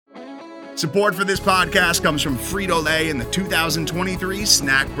Support for this podcast comes from Frito-Lay in the 2023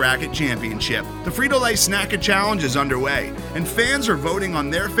 Snack Bracket Championship. The Frito-Lay Snack-It Challenge is underway, and fans are voting on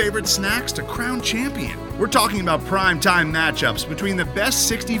their favorite snacks to crown champion. We're talking about prime-time matchups between the best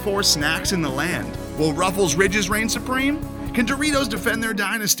 64 snacks in the land. Will Ruffles Ridges reign supreme? Can Doritos defend their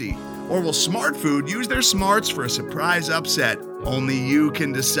dynasty? Or will Smart Food use their smarts for a surprise upset? Only you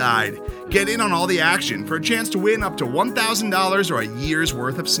can decide. Get in on all the action for a chance to win up to $1,000 or a year's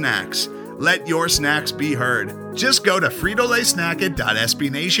worth of snacks. Let your snacks be heard. Just go to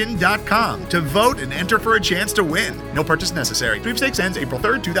fritolaysnacket.sbnation.com to vote and enter for a chance to win. No purchase necessary. Sweepstakes ends April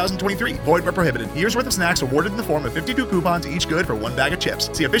 3rd, 2023. Void where prohibited. Year's worth of snacks awarded in the form of 52 coupons, each good for one bag of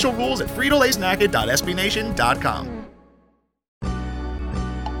chips. See official rules at fritolaysnacket.sbnation.com.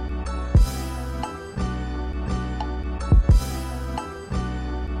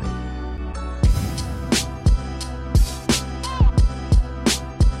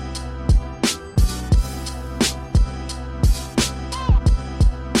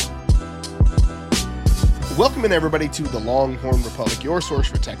 Welcome in, everybody, to the Longhorn Republic, your source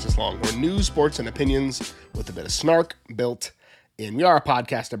for Texas Longhorn news, sports, and opinions with a bit of snark built in. We are a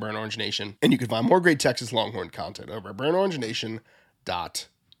podcast of Burnt Orange Nation, and you can find more great Texas Longhorn content over at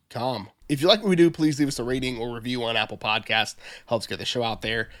burntorangenation.com. If you like what we do, please leave us a rating or review on Apple Podcasts. Helps get the show out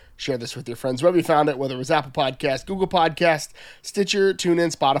there. Share this with your friends wherever you found it, whether it was Apple Podcasts, Google Podcasts, Stitcher,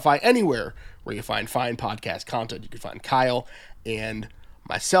 TuneIn, Spotify, anywhere where you find fine podcast content. You can find Kyle and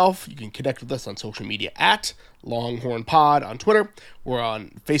myself. You can connect with us on social media at Longhorn Pod on Twitter. We're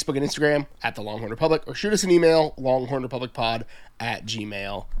on Facebook and Instagram at the Longhorn Republic, or shoot us an email,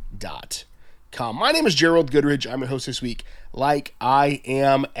 longhornrepublicpod@gmail.com. My name is Gerald Goodridge. I'm your host this week, like I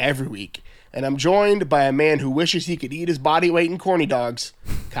am every week. And I'm joined by a man who wishes he could eat his body weight in corny dogs,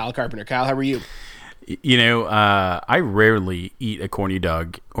 Kyle Carpenter. Kyle, how are you? You know, I rarely eat a corny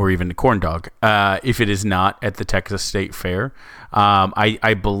dog or even a corn dog if it is not at the Texas State Fair.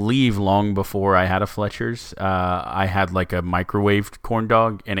 I believe long before I had a Fletcher's, I had like a microwaved corn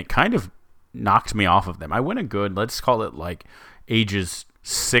dog, and it kind of knocked me off of them. I went a good, let's call it like ages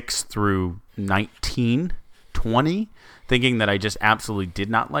 6 through 19, 20, thinking that I just absolutely did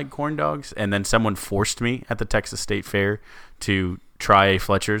not like corn dogs. And then someone forced me at the Texas State Fair to try a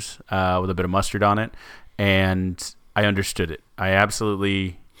Fletcher's with a bit of mustard on it, and I understood it. I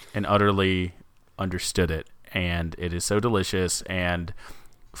absolutely and utterly understood it, and it is so delicious. And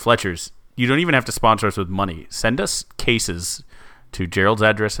Fletcher's, you don't even have to sponsor us with money. Send us cases to Gerald's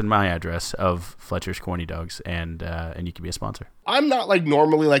address and my address of Fletcher's corny dogs, and you can be a sponsor. I'm not like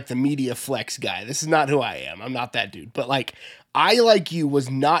normally like the media flex guy. This is not who I am. I'm not that dude. But like, I, like you,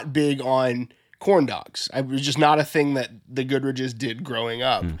 was not big on corn dogs. I was just not a thing that the Goodridges did growing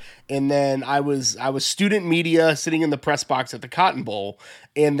up. And then I was student media sitting in the press box at the Cotton Bowl,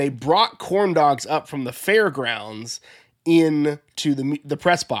 and they brought corn dogs up from the fairgrounds into the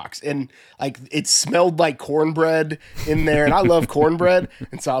press box, and like it smelled like cornbread in there, and I love cornbread,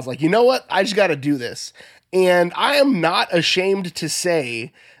 and so I was like, you know what, I just got to do this. And I am not ashamed to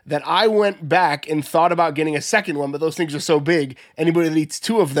say that I went back and thought about getting a second one, but those things are so big, anybody that eats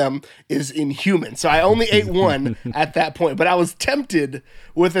 2 of them is inhuman. So I only ate one at that point, but I was tempted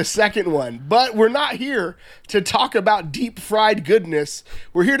with a second one. But we're not here to talk about deep fried goodness.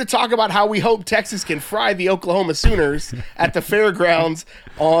 We're here to talk about how we hope Texas can fry the Oklahoma Sooners at the fairgrounds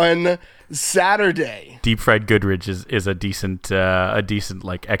on Saturday. Deep fried Goodridge is a decent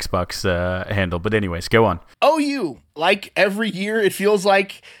like Xbox handle. But anyways, go on. OU, like every year, it feels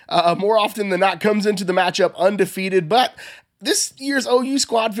like more often than not comes into the matchup undefeated. But this year's OU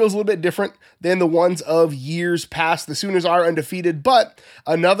squad feels a little bit different than the ones of years past. The Sooners are undefeated, but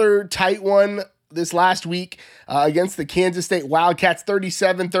another tight one this last week against the Kansas State Wildcats,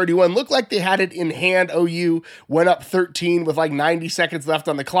 37-31. Looked like they had it in hand. OU went up 13 with like 90 seconds left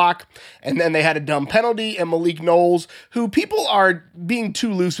on the clock, and then they had a dumb penalty, and Malik Knowles, who people are being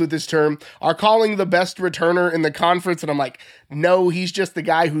too loose with this term, are calling the best returner in the conference, and I'm like, no, he's just the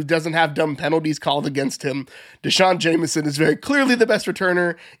guy who doesn't have dumb penalties called against him. Deshaun Jameson is very clearly the best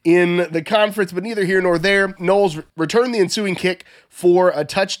returner in the conference, but neither here nor there. Knowles returned the ensuing kick for a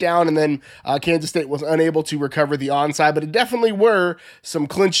touchdown, and then Kansas State was unable to recover the onside, but it definitely were some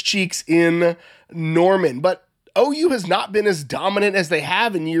clinched cheeks in Norman. But OU has not been as dominant as they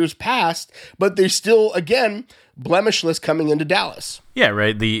have in years past, but they're still, again, blemishless coming into Dallas. Yeah,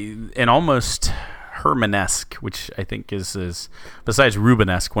 right. An almost Hermanesque, which I think is besides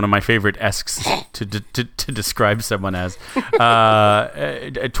Rubenesque, one of my favorite esques to describe someone as.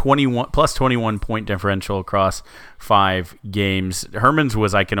 A 21 point differential across 5 games. Herman's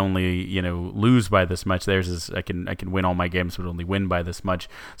was I can only lose by this much. Theirs is I can win all my games but only win by this much.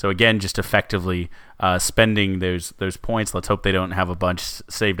 So again, just effectively spending those points. Let's hope they don't have a bunch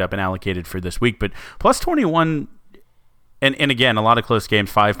saved up and allocated for this week. But plus 21. And again, a lot of close games,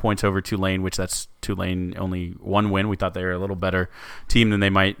 5 points over Tulane, which that's Tulane only 1 win. We thought they were a little better team than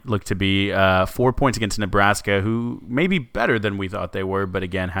they might look to be. 4 points against Nebraska, who may be better than we thought they were, but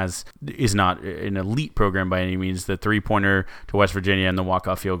again is not an elite program by any means. The 3-pointer to West Virginia and the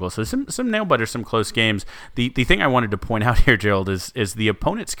walk-off field goal. So some nail-biters, some close games. The thing I wanted to point out here, Gerald, is the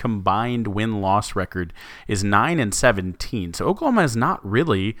opponent's combined win-loss record is 9-17. So Oklahoma has not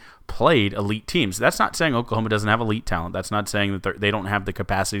really played elite teams. That's not saying Oklahoma doesn't have elite talent. That's not saying that they don't have the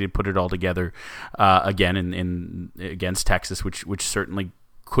capacity to put it all together again in against Texas, which certainly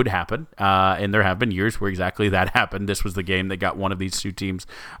could happen. And there have been years where exactly that happened. This was the game that got one of these two teams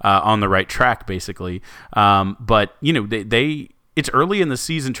on the right track, basically. But it's early in the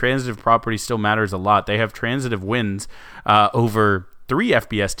season. Transitive property still matters a lot. They have transitive wins over 3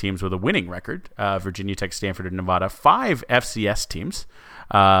 FBS teams with a winning record: Virginia Tech, Stanford, and Nevada. 5 FCS teams.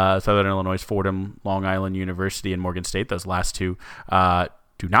 Southern Illinois, Fordham, Long Island University, and Morgan State. Those last 2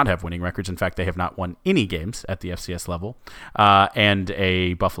 do not have winning records. In fact, they have not won any games at the FCS level. And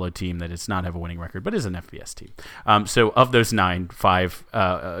a Buffalo team that does not have a winning record, but is an FBS team. So of those 9,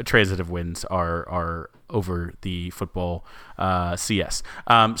 5 transitive wins are over the football CS.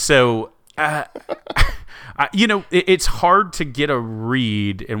 It's hard to get a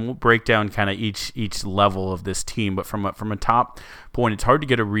read, and we'll break down kind of each level of this team. But from a top point, it's hard to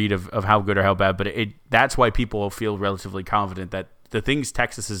get a read of how good or how bad. But that's why people feel relatively confident that the things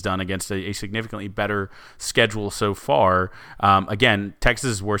Texas has done against a significantly better schedule so far. Again,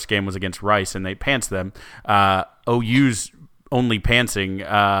 Texas' worst game was against Rice, and they pantsed them. OU's only pantsing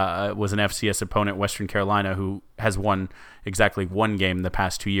was an FCS opponent, Western Carolina, who has won exactly 1 game in the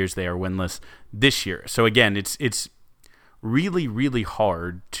past 2 years. They are winless this year. So again, it's really, really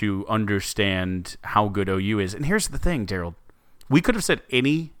hard to understand how good OU is. And here's the thing, Gerald. We could have said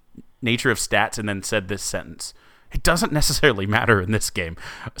any nature of stats and then said this sentence. It doesn't necessarily matter in this game.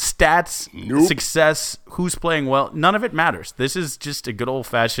 Stats, success, who's playing well, none of it matters. This is just a good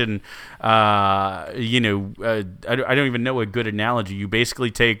old-fashioned, I don't even know a good analogy. You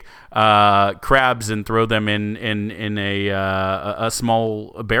basically take crabs and throw them in a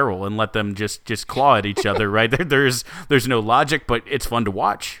small barrel and let them just claw at each other, right? There's no logic, but it's fun to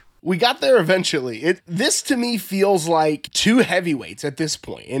watch. We got there eventually. This to me feels like 2 heavyweights at this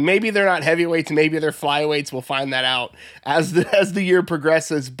point. And maybe they're not heavyweights, maybe they're flyweights. We'll find that out as the year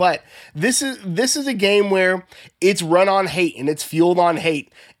progresses. But this is a game where it's run on hate and it's fueled on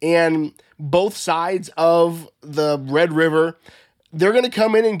hate. And both sides of the Red River, they're going to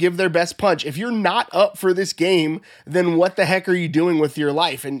come in and give their best punch. If you're not up for this game, then what the heck are you doing with your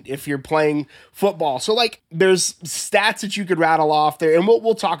life? And if you're playing football. So there's stats that you could rattle off there, and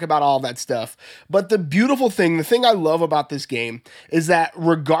we'll talk about all that stuff. But the beautiful thing, the thing I love about this game is that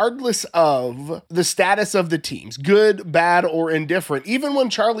regardless of the status of the teams, good, bad, or indifferent, even when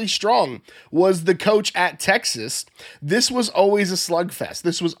Charlie Strong was the coach at Texas, this was always a slugfest.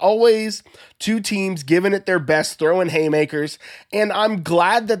 This was always 2 teams giving it their best, throwing haymakers. And I'm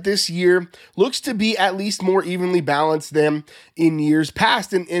glad that this year looks to be at least more evenly balanced than in years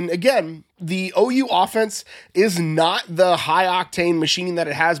past. And again, the OU offense is not the high-octane machine that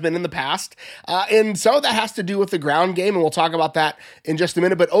it has been in the past, and some of that has to do with the ground game, and we'll talk about that in just a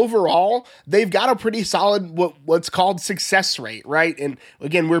minute. But overall, they've got a pretty solid what's called success rate, right? And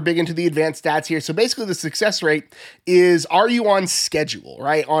again, we're big into the advanced stats here. So basically, the success rate is, are you on schedule,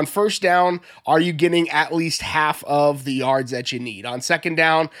 right? On first down, are you getting at least half of the yards that you need? On second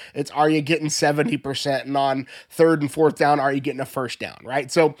down, it's are you getting 70%? And on third and fourth down, are you getting a first down,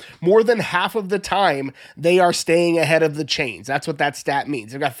 right? So more than half of the time, they are staying ahead of the chains. That's what that stat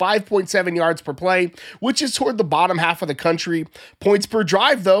means. They've got 5.7 yards per play, which is toward the bottom half of the country. Points per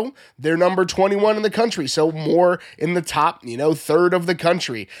drive, though, they're number 21 in the country, so more in the top, third of the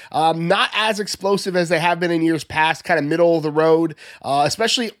country. Not as explosive as they have been in years past, kind of middle of the road,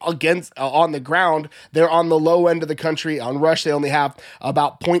 especially against on the ground. They're on the low end of the country. On rush, they only have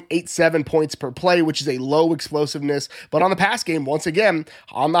about 0.87 points per play, which is a low explosiveness. But on the pass game, once again,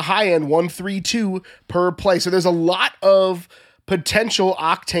 on the high end, 1.32 per play. So there's a lot of potential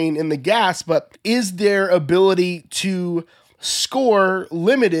octane in the gas, but is their ability to score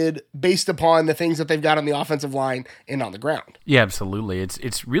limited based upon the things that they've got on the offensive line and on the ground. Yeah, absolutely.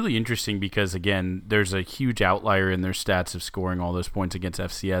 It's really interesting because, again, there's a huge outlier in their stats of scoring all those points against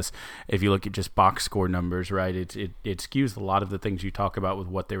FCS. If you look at just box score numbers, right, it skews a lot of the things you talk about with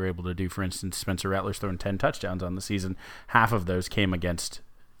what they were able to do. For instance, Spencer Rattler's thrown 10 touchdowns on the season. Half of those came against,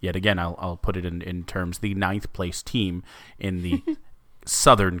 yet again, I'll put it in terms, the 9th place team in the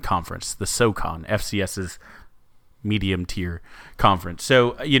Southern Conference, the SoCon, FCS's medium tier conference.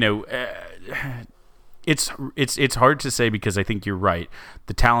 So, it's hard to say because I think you're right.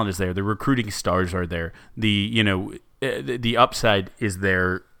 The talent is there. The recruiting stars are there. The upside is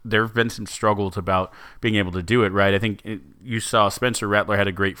there. There have been some struggles about being able to do it, right? I think you saw Spencer Rattler had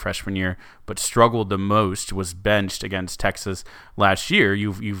a great freshman year, but struggled the most, was benched against Texas last year.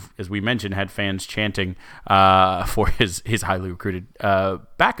 You've as we mentioned, had fans chanting for his highly recruited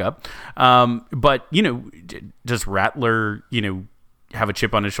backup. But, does Rattler, have a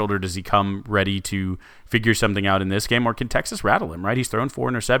chip on his shoulder? Does he come ready to figure something out in this game, or can Texas rattle him? Right, he's thrown 4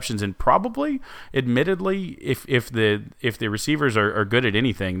 interceptions, and probably, admittedly, if the receivers are good at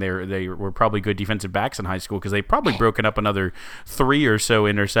anything, they were probably good defensive backs in high school, because they've probably broken up another 3 or so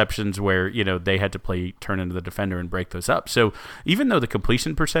interceptions where they had to turn into the defender and break those up. So even though the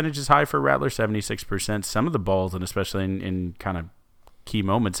completion percentage is high for Rattler, 76%, some of the balls, and especially in kind of key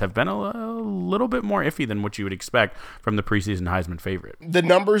moments, have been a little bit more iffy than what you would expect from the preseason Heisman favorite. The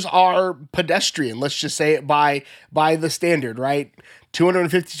numbers are pedestrian. Let's just say it by the standard, right?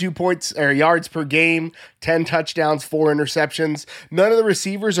 252 points or yards per game, 10 touchdowns, 4 interceptions. None of the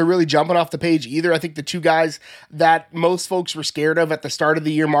receivers are really jumping off the page either. I think the 2 guys that most folks were scared of at the start of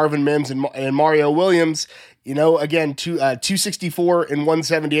the year, Marvin Mims and Mario Williams, again, 264 and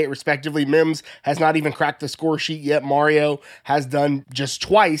 178 respectively. Mims has not even cracked the score sheet yet. Mario has done just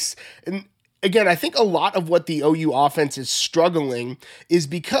twice. And again, I think a lot of what the OU offense is struggling is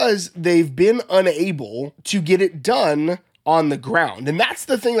because they've been unable to get it done on the ground. And that's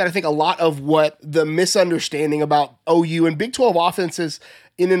the thing that I think a lot of what the misunderstanding about OU and Big 12 offenses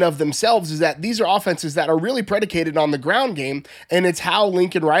in and of themselves is that these are offenses that are really predicated on the ground game, and it's how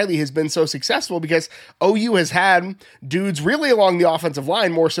Lincoln Riley has been so successful, because OU has had dudes really along the offensive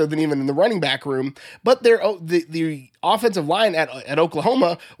line more so than even in the running back room, but the offensive line at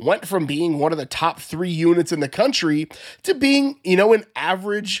Oklahoma went from being one of the top 3 units in the country to being, an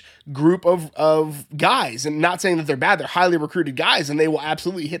average group of guys. And not saying that they're bad, they're highly recruited guys, and they will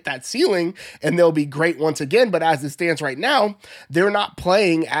absolutely hit that ceiling, and they'll be great once again. But as it stands right now, they're not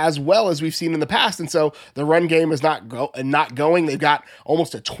playing as well as we've seen in the past. And so the run game is not going. They've got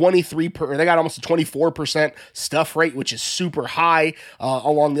almost a 24% stuff rate, which is super high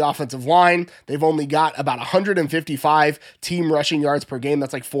along the offensive line. They've only got about 155 team rushing yards per game.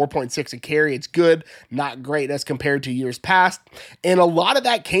 That's like 4.6 a carry. It's good, not great as compared to years past. And a lot of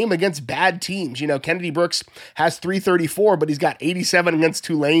that came against bad teams. Kennedy Brooks has 334, but he's got 87 against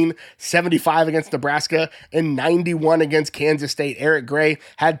Tulane, 75 against Nebraska, and 91 against Kansas State. Eric Gray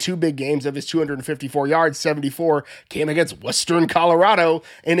had 2 big games. Of his 254 yards, 74 came against Western Colorado,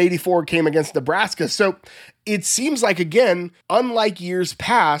 and 84 came against Nebraska. So it seems like, again, unlike years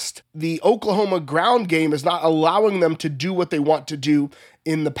past, the Oklahoma ground game is not allowing them to do what they want to do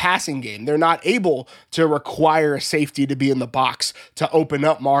in the passing game. They're not able to require a safety to be in the box to open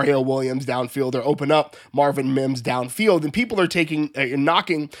up Mario Williams downfield or open up Marvin Mims downfield. And people are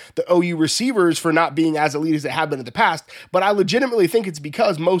knocking the OU receivers for not being as elite as they have been in the past. But I legitimately think it's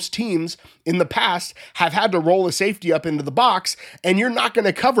because most teams in the past have had to roll a safety up into the box, and you're not going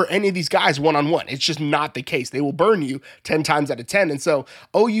to cover any of these guys one-on-one. It's just not the case. They will burn you 10 times out of 10. And so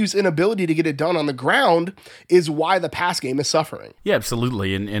OU's inability to get it done on the ground is why the pass game is suffering. Yeah, absolutely.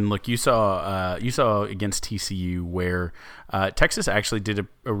 And look, you saw against TCU where Texas actually did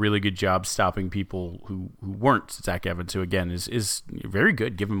a really good job stopping people who weren't Zach Evans, who again is very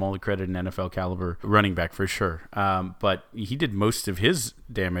good. Give him all the credit, an NFL caliber running back for sure. But he did most of his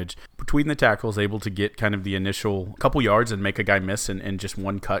damage between the tackles, able to get kind of the initial couple yards and make a guy miss and just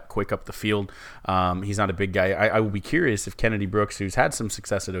one cut quick up the field. He's not a big guy. I will be curious if Kennedy Brooks, who's had some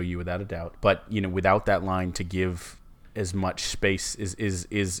success at OU without a doubt, but without that line to give as much space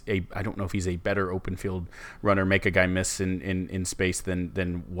is I don't know if he's a better open field runner, make a guy miss in space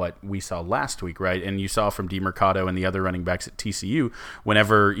than what we saw last week, right? And you saw from DeMercado and the other running backs at TCU,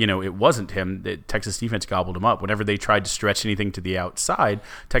 whenever it wasn't him, Texas defense gobbled him up. Whenever they tried to stretch anything to the outside,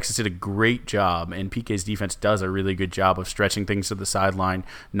 Texas did a great job, and PK's defense does a really good job of stretching things to the sideline,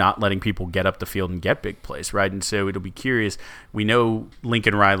 not letting people get up the field and get big plays, right? And so it'll be curious. We know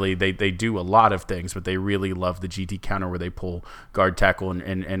Lincoln Riley, they do a lot of things, but they really love the GT counter counter where they pull guard tackle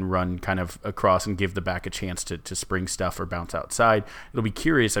and run kind of across and give the back a chance to spring stuff or bounce outside. It'll be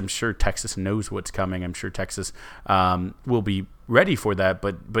curious. I'm sure Texas knows what's coming. I'm sure Texas will be ready for that.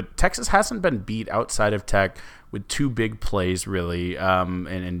 But Texas hasn't been beat outside of Tech with two big plays, really,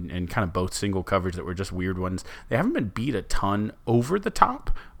 and kind of both single coverage that were just weird ones. They haven't been beat a ton over the top.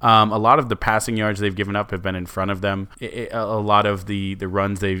 A lot of the passing yards they've given up have been in front of them. A lot of the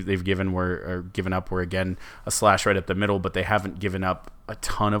runs they've given up were, again, a slash right at the middle, but they haven't given up a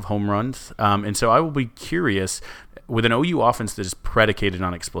ton of home runs. And so I will be curious with an OU offense that is predicated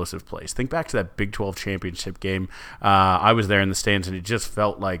on explosive plays. Think back to that Big 12 championship game. I was there in the stands, and it just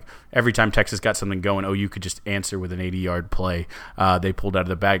felt like every time Texas got something going, OU could just answer with an 80-yard play they pulled out of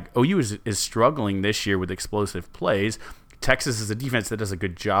the bag. OU is struggling this year with explosive plays. Texas is a defense that does a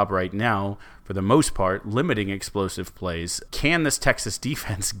good job right now, for the most part, limiting explosive plays. Can this Texas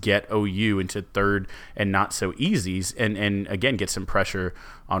defense get OU into third and not so easies and again, get some pressure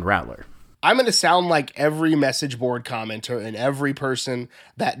on Rattler? I'm going to sound like every message board commenter and every person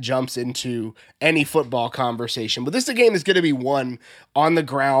that jumps into any football conversation, but this is a game that's going to be won on the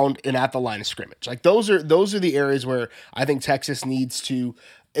ground and at the line of scrimmage. Like those are the areas where I think Texas needs to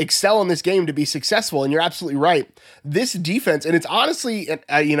excel in this game to be successful. And you're absolutely right. This defense, and it's honestly,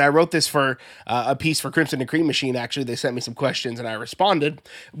 I wrote this for a piece for Crimson and Cream Machine. Actually, they sent me some questions and I responded,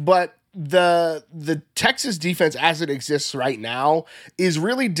 but the Texas defense as it exists right now is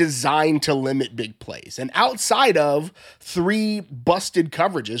really designed to limit big plays. And outside of 3 busted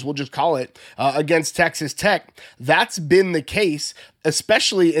coverages, we'll just call it, against Texas Tech, that's been the case,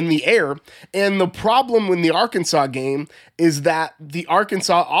 especially in the air. And the problem in the Arkansas game is that the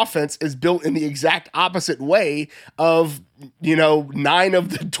Arkansas offense is built in the exact opposite way of 9 of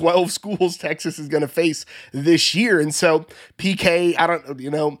the 12 schools Texas is going to face this year. And so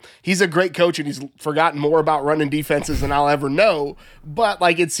PK, he's a great coach and he's forgotten more about running defenses than I'll ever know. But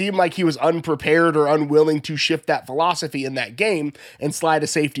it seemed like he was unprepared or unwilling to shift that philosophy in that game and slide a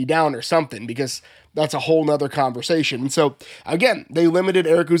safety down or something, because that's a whole nother conversation. And so, again, they limited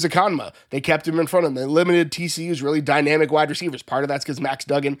Eric Uzakonma. They kept him in front of them. They limited TCU's really dynamic wide receivers. Part of that's because Max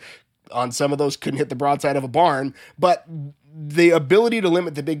Duggan on some of those couldn't hit the broadside of a barn, but the ability to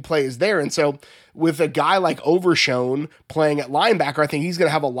limit the big play is there. And so with a guy like Overshone playing at linebacker, I think he's going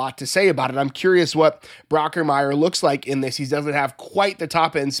to have a lot to say about it. I'm curious what Brockermeyer looks like in this. He doesn't have quite the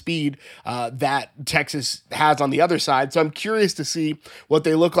top end speed that Texas has on the other side. So I'm curious to see what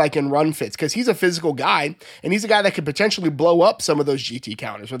they look like in run fits, because he's a physical guy and he's a guy that could potentially blow up some of those GT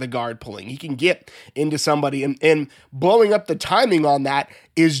counters with a guard pulling. He can get into somebody, and blowing up the timing on that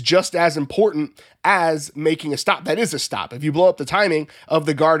is just as important as making a stop. That is a stop. If you blow up the timing of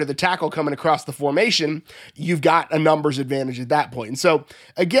the guard or the tackle coming across the formation, you've got a numbers advantage at that point. And so,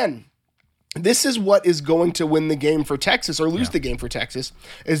 again, this is what is going to win the game for Texas or lose the game for Texas,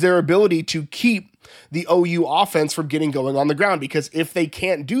 is their ability to keep the OU offense from getting going on the ground. Because if they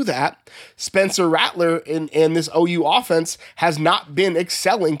can't do that, Spencer Rattler and this OU offense has not been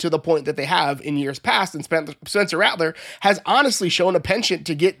excelling to the point that they have in years past. And Spencer Rattler has honestly shown a penchant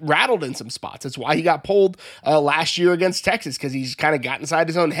to get rattled in some spots. That's why he got pulled last year against Texas, because he's kind of got inside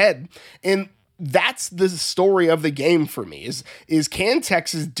his own head. And that's the story of the game for me, is can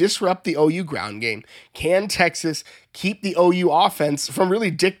Texas disrupt the OU ground game? Can Texas keep the OU offense from really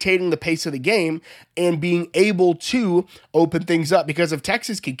dictating the pace of the game and being able to open things up? Because if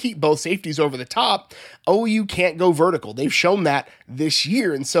Texas can keep both safeties over the top, OU can't go vertical. They've shown that this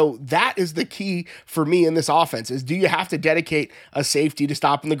year. And so that is the key for me in this offense, is do you have to dedicate a safety to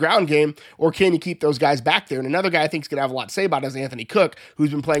stop in the ground game, or can you keep those guys back there? And another guy I think is going to have a lot to say about it is Anthony Cook,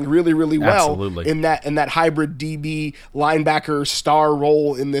 who's been playing really, really well in that hybrid DB linebacker star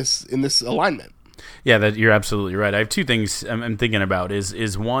role in this alignment. Yeah, that you're absolutely right. I have 2 things I'm thinking about.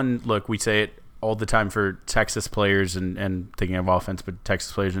 Is one, look, we say it all the time for Texas players and thinking of offense, but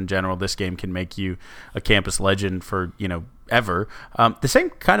Texas players in general, this game can make you a campus legend for, ever. The same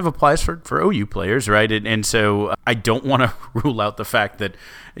kind of applies for OU players, right? And so I don't want to rule out the fact that,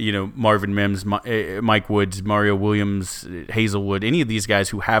 Marvin Mims, Mike Woods, Mario Williams, Hazelwood, any of these guys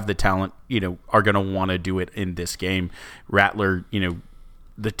who have the talent, are going to want to do it in this game. Rattler,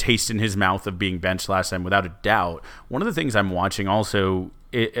 the taste in his mouth of being benched last time, without a doubt. One of the things I'm watching also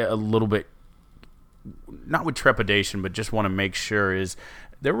a little bit, not with trepidation, but just want to make sure, is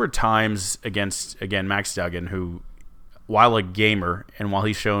there were times against, again, Max Duggan, who, while a gamer and while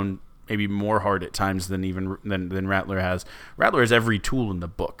he's shown maybe more hard at times than Rattler has. Rattler has every tool in the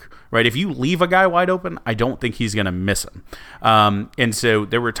book, right? If you leave a guy wide open, I don't think he's going to miss him. And so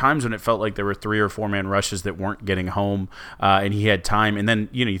there were times when it felt like there were 3 or 4 man rushes that weren't getting home, and he had time. And then,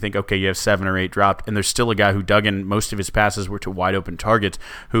 you think, okay, you have 7 or 8 dropped, and there's still a guy who dug in. Most of his passes were to wide open targets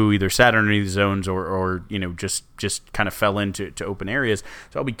who either sat underneath zones or just kind of fell into open areas.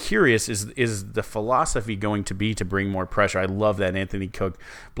 So I'll be curious, is the philosophy going to be to bring more pressure? I love that Anthony Cook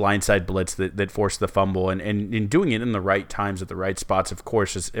blindside blitz that forced the fumble, and in doing it in the right times at the right spots. Of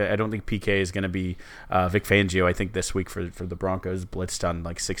course, I don't think PK is going to be Vic Fangio. I think this week for the Broncos blitzed on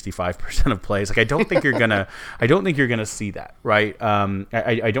like 65% of plays. Like I don't think you're gonna see that, right?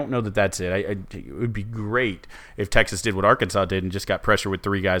 I don't know that that's it. It would be great if Texas did what Arkansas did and just got pressure with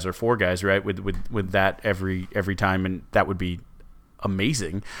 3 guys or 4 guys, right? With that every time, and that would be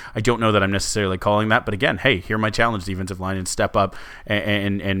amazing. I don't know that I'm necessarily calling that, but again, hey, here my challenge, defensive line, and step up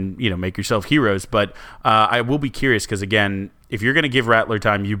and make yourself heroes. But I will be curious because again, if you're going to give Rattler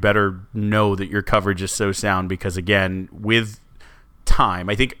time, you better know that your coverage is so sound, because again, with time,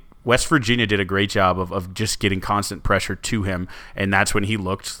 I think West Virginia did a great job of just getting constant pressure to him, and that's when he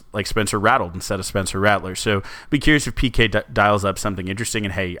looked like Spencer Rattled instead of Spencer Rattler. So be curious if PK dials up something interesting,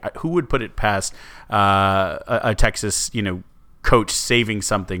 and hey, who would put it past a Texas, coach saving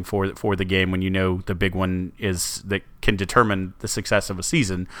something for the game when the big one is that can determine the success of a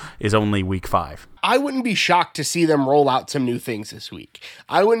season is only week 5. I wouldn't be shocked to see them roll out some new things this week.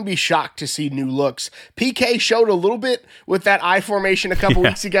 I wouldn't be shocked to see new looks. PK showed a little bit with that I formation a couple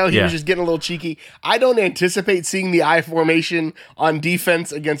weeks ago. He was just getting a little cheeky. I don't anticipate seeing the I formation on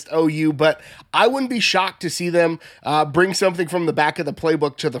defense against OU, but I wouldn't be shocked to see them bring something from the back of the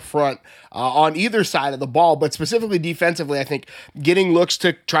playbook to the front on either side of the ball, but specifically defensively, I think getting looks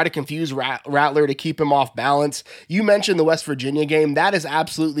to try to confuse Rattler to keep him off balance. You mentioned the West Virginia game. That is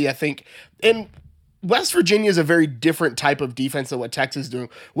absolutely, I think, and West Virginia is a very different type of defense than what Texas is doing.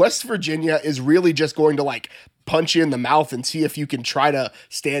 West Virginia is really just going to punch you in the mouth and see if you can try to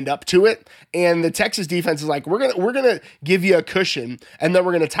stand up to it. And the Texas defense is like, we're gonna give you a cushion, and then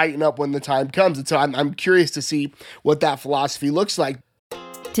we're gonna tighten up when the time comes. And so I'm curious to see what that philosophy looks like.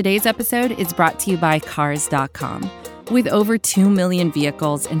 Today's episode is brought to you by Cars.com. With over 2 million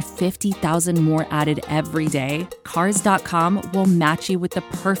vehicles and 50,000 more added every day, Cars.com will match you with the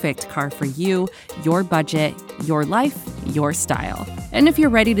perfect car for you, your budget, your life, your style. And if you're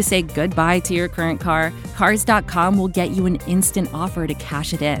ready to say goodbye to your current car, Cars.com will get you an instant offer to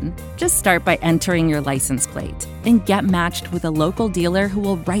cash it in. Just start by entering your license plate and get matched with a local dealer who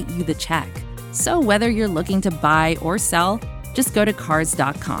will write you the check. So whether you're looking to buy or sell, just go to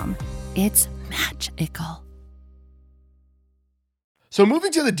Cars.com. It's magical. So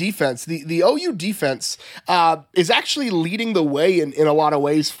moving to the defense, the OU defense is actually leading the way in a lot of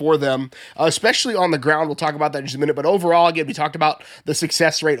ways for them, especially on the ground. We'll talk about that in just a minute. But overall, again, we talked about the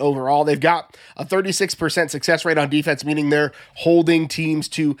success rate overall. They've got a 36% success rate on defense, meaning they're holding teams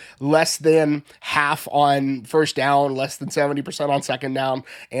to less than half on first down, less than 70% on second down,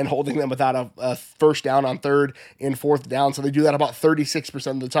 and holding them without a first down on third and fourth down. So they do that about 36%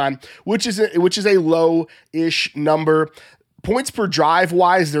 of the time, which is a low-ish number. Points per drive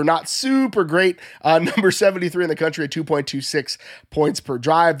wise, they're not super great. Number 73 in the country at 2.26 points per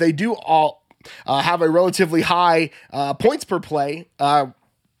drive. They do all have a relatively high points per play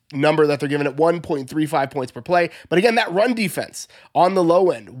number that they're given at 1.35 points per play. But again, that run defense on the low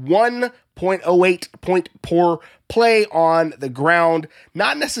end, 1.08 point per play on the ground.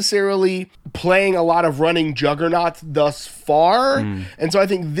 Not necessarily playing a lot of running juggernauts thus far. And so I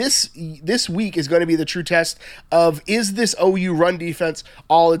think this week is going to be the true test of, is this OU run defense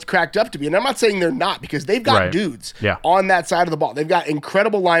all it's cracked up to be? And I'm not saying they're not, because they've got dudes on that side of the ball. They've got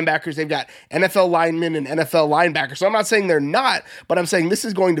incredible linebackers. They've got NFL linemen and NFL linebackers. So I'm not saying they're not, but I'm saying this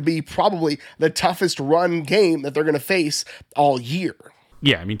is going to be probably the toughest run game that they're going to face all year.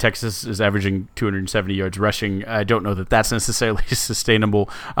 Yeah, I mean, Texas is averaging 270 yards rushing. I don't know that that's necessarily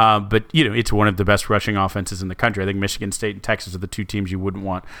sustainable, but, it's one of the best rushing offenses in the country. I think Michigan State and Texas are the two teams you wouldn't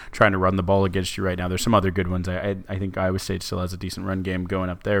want trying to run the ball against you right now. There's some other good ones. I think Iowa State still has a decent run game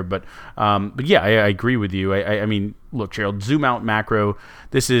going up there. But yeah, I agree with you. I mean, look, Gerald, zoom out macro.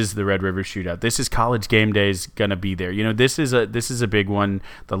 This is the Red River Shootout. This is College Game Day's gonna be there. This is a big one.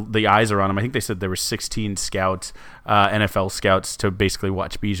 The eyes are on him. I think they said there were 16 scouts, NFL scouts, to basically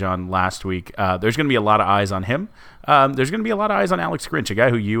watch Bijan last week. There's gonna be a lot of eyes on him. There's gonna be a lot of eyes on Alex Grinch, a guy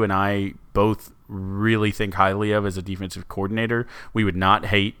who you and I both really think highly of as a defensive coordinator. We would not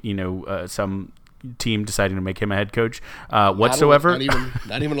hate, some team deciding to make him a head coach whatsoever.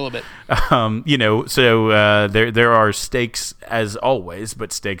 Not even a little bit. So there are stakes as always,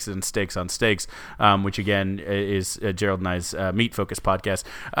 but stakes and stakes on stakes, which again is Gerald and I's meat focused podcast.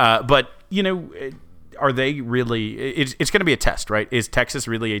 But are they really? It's going to be a test, right? Is Texas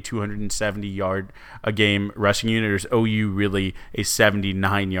really a 270 yard a game rushing unit, or is OU really a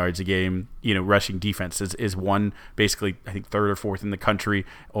 79 yards a game rushing defense? Is one basically, I think, third or fourth in the country,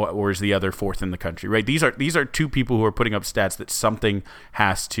 or is the other fourth in the country? Right? These are two people who are putting up stats that something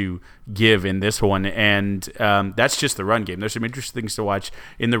has to give in this one, and that's just the run game. There's some interesting things to watch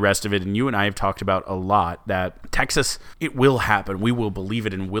in the rest of it, and you and I have talked about a lot that Texas, it will happen. We will believe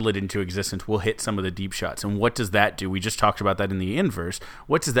it and will it into existence. We'll hit some of the deep shots. And what does that do? We just talked about that in the inverse.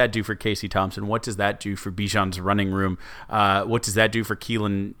 What does that do for Casey Thompson? What does that do for Bijan's running room? What does that do for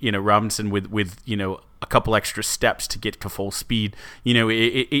Keelan, Robinson with a couple extra steps to get to full speed?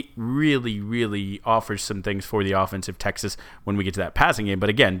 It really, really offers some things for the offense of Texas when we get to that passing game. But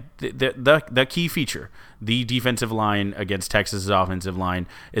again, the key feature, the defensive line against Texas's offensive line,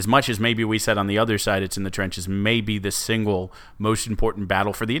 as much as maybe we said on the other side it's in the trenches, may be the single most important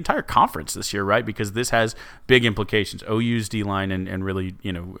battle for the entire conference this year, right? Because this has big implications. OU's D-line and really,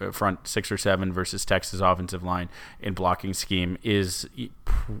 front 6 or 7 versus Texas offensive line in blocking scheme is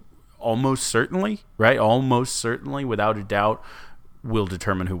almost certainly, right? Almost certainly, without a doubt, will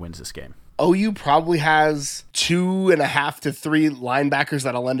determine who wins this game. OU probably has 2.5 to 3 linebackers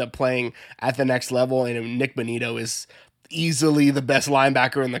that'll end up playing at the next level, and Nick Bonito is easily the best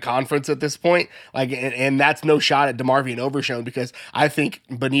linebacker in the conference at this point. And that's no shot at DeMarvion Overshown, because I think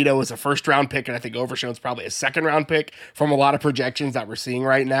Bonito is a first-round pick, and I think Overshown's probably a second-round pick from a lot of projections that we're seeing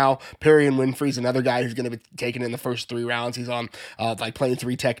right now. Perrion Winfrey's another guy who's going to be taken in the first 3 rounds. He's on playing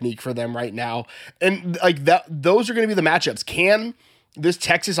 3 technique for them right now, and those are going to be the matchups. Can this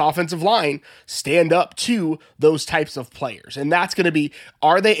Texas offensive line stand up to those types of players? And that's going to be,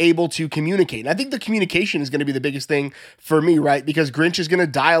 are they able to communicate? And I think the communication is going to be the biggest thing for me, right? Because Grinch is going to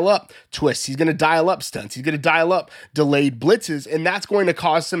dial up twists. He's going to dial up stunts. He's going to dial up delayed blitzes, and that's going to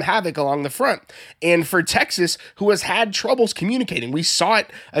cause some havoc along the front. And for Texas, who has had troubles communicating, we saw it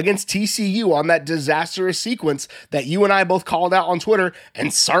against TCU on that disastrous sequence that you and I both called out on Twitter,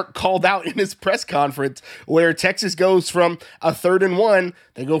 and Sark called out in his press conference, where Texas goes from a 3rd and 1,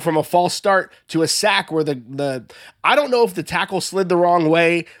 they go from a false start to a sack where the I don't know if the tackle slid the wrong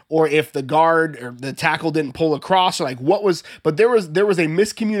way or if the guard or the tackle didn't pull across, or what was, but there was a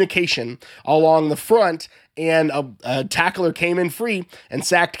miscommunication along the front, and a tackler came in free and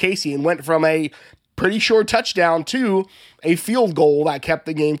sacked Casey and went from a pretty short touchdown to a field goal that kept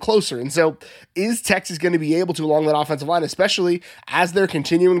the game closer. And so is Texas going to be able to, along that offensive line, especially as they're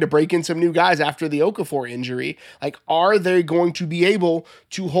continuing to break in some new guys after the Okafor injury, are they going to be able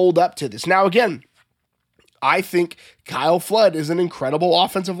to hold up to this? Now, again, I think Kyle Flood is an incredible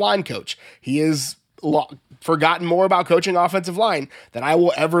offensive line coach. He has forgotten more about coaching offensive line than I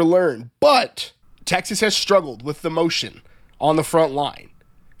will ever learn. But Texas has struggled with the motion on the front line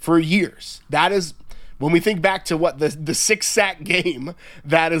for years. That is, when we think back to what the 6-sack game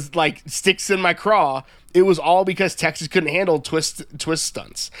that is sticks in my craw, it was all because Texas couldn't handle twist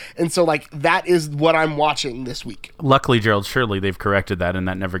stunts. And so that is what I'm watching this week. Luckily, Gerald, surely they've corrected that, and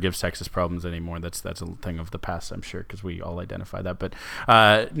that never gives Texas problems anymore. That's a thing of the past, I'm sure, because we all identify that. But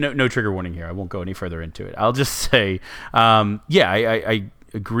no trigger warning here. I won't go any further into it. I'll just say, I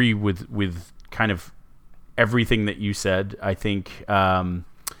agree with kind of everything that you said. I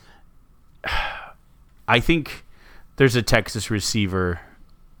think there's a Texas receiver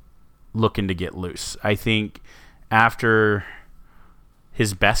looking to get loose. I think after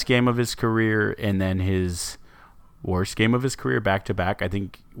his best game of his career and then his worst game of his career back to back, I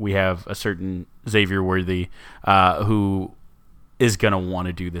think we have a certain Xavier Worthy who is going to want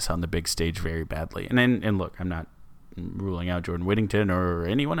to do this on the big stage very badly. And look, I'm not ruling out Jordan Whittington or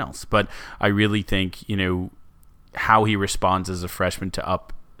anyone else, but I really think, how he responds as a freshman to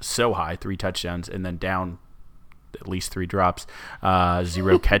up so high, 3 touchdowns, and then down at least 3 drops,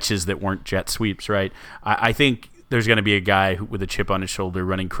 0 catches that weren't jet sweeps, right? I think there's going to be a guy with a chip on his shoulder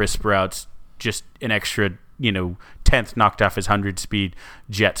running crisp routes, just an extra, 10th knocked off his 100 speed,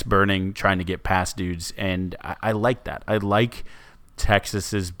 jets burning, trying to get past dudes, and I like that. I like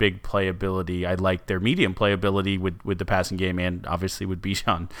Texas's big playability. I like their medium playability with the passing game, and obviously with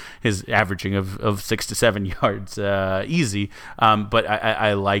Bijan, his averaging of 6 to 7 yards easy. But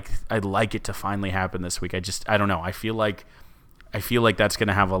I like it to finally happen this week. I don't know. I feel like that's going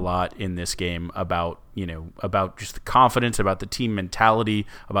to have a lot in this game about just the confidence, about the team mentality,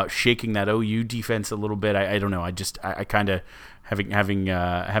 about shaking that OU defense a little bit. I don't know. I kind of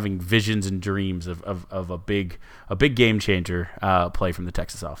having visions and dreams of a big game changer play from the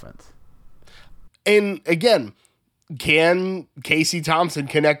Texas offense. And again, can Casey Thompson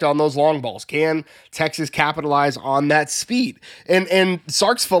connect on those long balls? Can Texas capitalize on that speed? And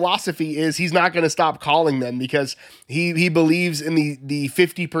Sark's philosophy is he's not going to stop calling them because he believes in the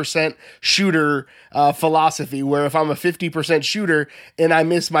 50% shooter philosophy, where if I'm a 50% shooter and I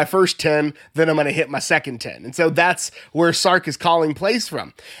miss my first 10, then I'm going to hit my second 10. And so that's where Sark is calling plays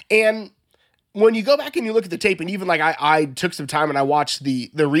from. And when you go back and you look at the tape, and even like I took some time and I watched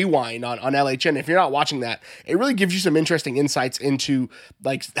the rewind on LHN. If you're not watching that, it really gives you some interesting insights into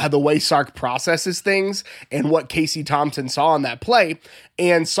like how the way Sark processes things and what Casey Thompson saw in that play.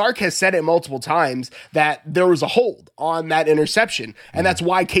 And Sark has said it multiple times that there was a hold on that interception, and that's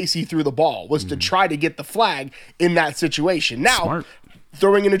why Casey threw the ball, was to try to get the flag in that situation. Now, Smart.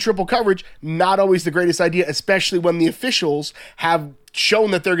 Throwing into triple coverage, not always the greatest idea, especially when the officials have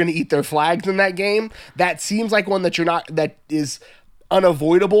shown that they're going to eat their flags in that game. That seems like one that is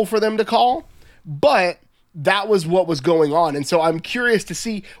unavoidable for them to call, but that was what was going on. And so I'm curious to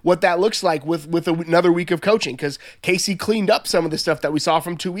see what that looks like with another week of coaching, because Casey cleaned up some of the stuff that we saw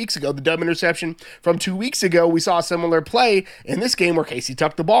from 2 weeks ago. The dumb interception from 2 weeks ago, we saw a similar play in this game where Casey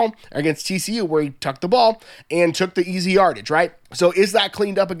tucked the ball against TCU, where he tucked the ball and took the easy yardage, right? So is that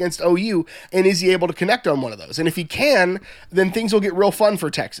cleaned up against OU, and is he able to connect on one of those? And if he can, then things will get real fun for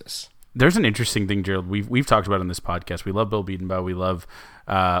Texas. There's an interesting thing, Gerald. We've talked about on this podcast. We love Bill Bedenbaugh. We love,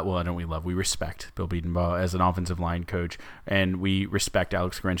 we respect Bill Bedenbaugh as an offensive line coach, and we respect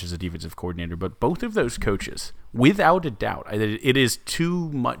Alex Grinch as a defensive coordinator. But both of those coaches, without a doubt, it is too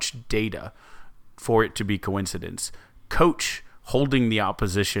much data for it to be coincidence, coach holding the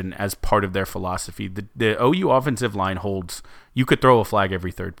opposition as part of their philosophy. The OU offensive line holds. You could throw a flag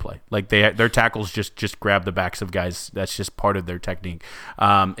every third play. Like their tackles just grab the backs of guys. That's just part of their technique.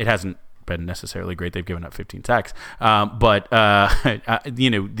 It hasn't been necessarily great. They've given up 15 sacks. But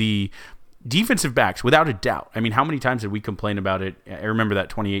the defensive backs, without a doubt. I mean, how many times did we complain about it? I remember that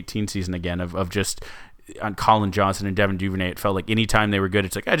 2018 season again of just on Colin Johnson and Devin Duvernay. It felt like anytime they were good,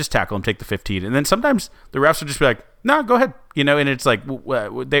 it's like, I just tackle them, take the 15. And then sometimes the refs would just be like, no, go ahead. And it's like,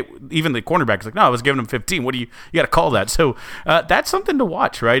 even the cornerback is like, no, I was giving them 15. What do you got to call that? So that's something to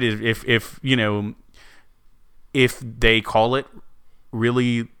watch, right? If they call it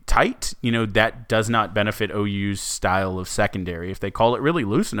really tight, that does not benefit OU's style of secondary. If they call it really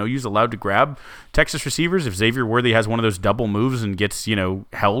loose and OU's allowed to grab Texas receivers, if Xavier Worthy has one of those double moves and gets,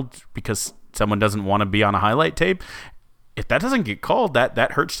 held because someone doesn't want to be on a highlight tape, if that doesn't get called,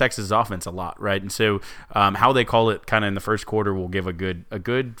 that hurts Texas' offense a lot, right? And so how they call it kind of in the first quarter will give a good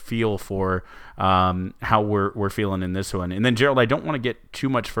feel for how we're feeling in this one. And then, Gerald, I don't want to get too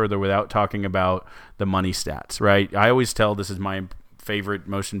much further without talking about the money stats, right? I always tell this is my favorite,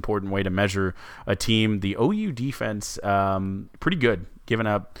 most important way to measure a team. The OU defense, pretty good, giving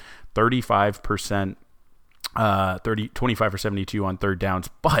up 35%. 25 for 72 on third downs,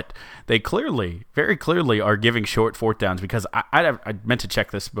 but they very clearly are giving short fourth downs, because I meant to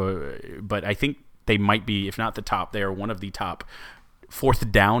check this, but I think they might be, if not the top, they are one of the top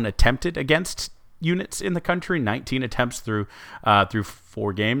fourth down attempted against units in the country, 19 attempts through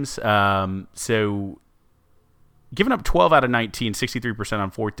 4 games. So giving up 12 out of 19, 63%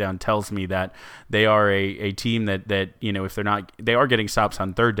 on fourth down tells me that they are a team that if they're not, they are getting stops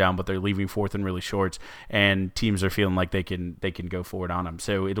on third down, but they're leaving fourth and really shorts, and teams are feeling like they can go forward on them.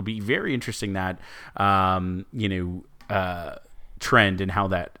 So it'll be very interesting that trend and how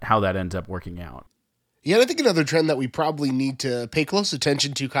that ends up working out. Yeah, and I think another trend that we probably need to pay close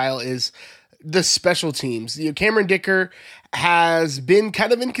attention to, Kyle, is the special teams. Cameron Dicker has been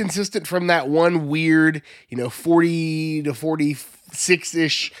kind of inconsistent from that one weird, 40 to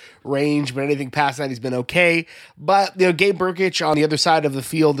 46-ish range, but anything past that, he's been okay. But, Gabe Burkich on the other side of the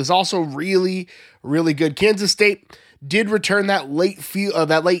field is also really, really good. Kansas State did return that late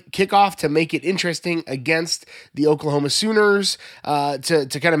kickoff to make it interesting against the Oklahoma Sooners,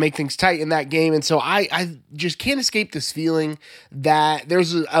 to kind of make things tight in that game. And so I just can't escape this feeling that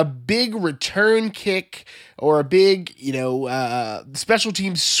there's a big return kick or a big, special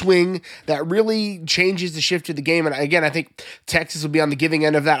teams swing that really changes the shift of the game. And again, I think Texas will be on the giving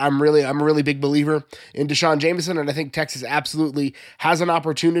end of that. I'm a really big believer in Deshaun Jameson, and I think Texas absolutely has an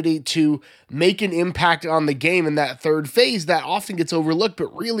opportunity to make an impact on the game in that third phase that often gets overlooked,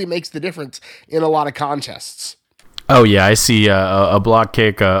 but really makes the difference in a lot of contests. Oh, yeah, I see a block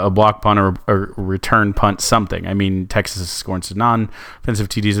kick, a block punt, or a return punt, something. I mean, Texas is scoring some non-offensive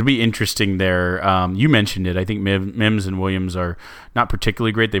TDs. It'll be interesting there. You mentioned it. I think Mims and Williams are not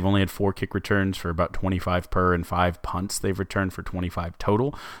particularly great. They've only had 4 kick returns for about 25 per and 5 punts they've returned for 25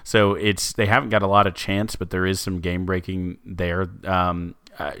 total. So they haven't got a lot of chance, but there is some game-breaking there.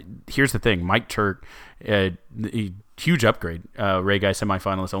 Here's the thing. Mike Turk, huge upgrade. Ray Guy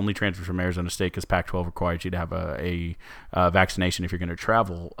semifinalist, only transferred from Arizona State because Pac-12 requires you to have a vaccination if you're going to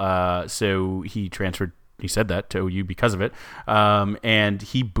travel. So he transferred, he said that, to OU because of it. And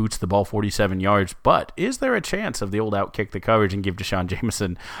he boots the ball 47 yards. But is there a chance of the old outkick the coverage and give Deshaun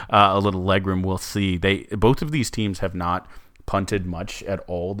Jameson a little legroom? We'll see. Both of these teams have not punted much at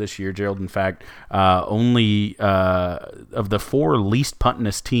all this year, Gerald. In fact, only of the 4 least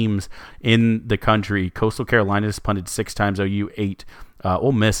puntinest teams in the country, Coastal Carolina has punted 6 times, OU 8,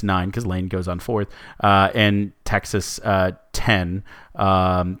 Ole Miss 9 because Lane goes on 4th, and Texas 10.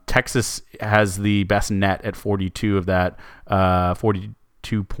 Texas has the best net at 42 of that,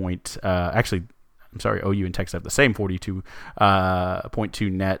 42 point. Actually, I'm sorry, OU and Texas have the same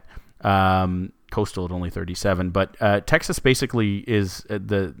 42.2 net. Coastal at only 37, but Texas basically is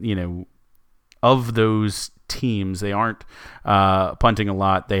of those teams, they aren't punting a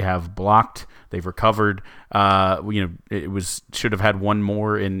lot. They have blocked, they've recovered. Should have had one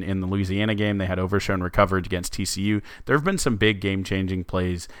more in the Louisiana game. They had Overshown recovered against TCU. There have been some big game-changing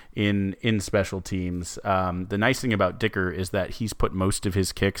plays in special teams. The nice thing about Dicker is that he's put most of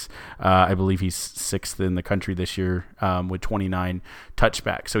his kicks, I believe he's 6th in the country this year with 29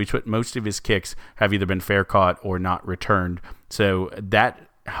 touchbacks. So he's put most of his kicks have either been fair caught or not returned. So that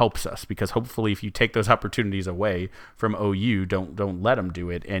helps us, because hopefully if you take those opportunities away from OU, don't let them do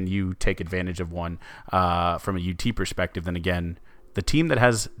it, and you take advantage of one from a UT perspective, then again, the team that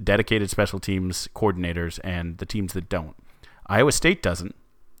has dedicated special teams coordinators and the teams that don't. Iowa State doesn't.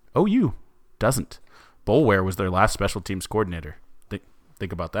 OU doesn't. Boulware was their last special teams coordinator.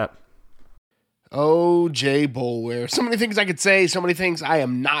 Think about that. Oh, Jay Boulware. So many things I could say, so many things I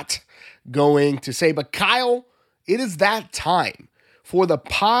am not going to say. But Kyle, it is that time for the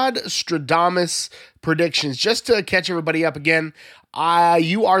Podstradamus predictions. Just to catch everybody up again,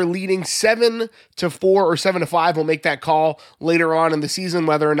 you are leading 7-4 or 7-5. We'll make that call later on in the season,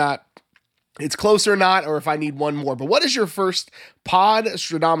 whether or not it's close or not, or if I need one more. But what is your first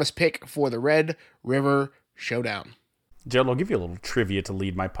Podstradamus pick for the Red River Showdown? Gerald, I'll give you a little trivia to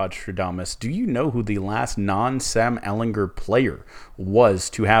lead my Podstradamus. Do you know who the last non-Sam Ehlinger player was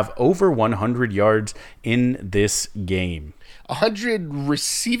to have over 100 yards in this game? 100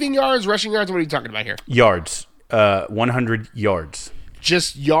 receiving yards, rushing yards? What are you talking about here? Yards. 100 yards.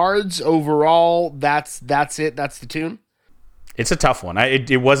 Just yards overall? That's it? That's the tune? It's a tough one.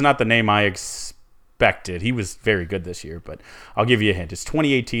 It was not the name I expected. He was very good this year, but I'll give you a hint. It's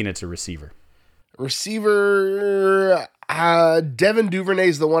 2018. It's a receiver. Receiver, Devin Duvernay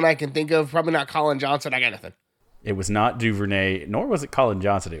is the one I can think of. Probably not Colin Johnson. I got nothing. It was not Duvernay, nor was it Colin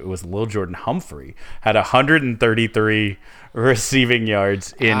Johnson. It was Lil Jordan Humphrey. Had 133 receiving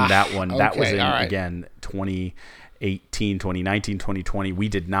yards in that one. That was again, 2018, 2019, 2020. We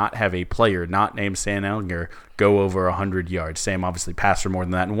did not have a player not named Sam Ehlinger go over 100 yards. Sam obviously passed for more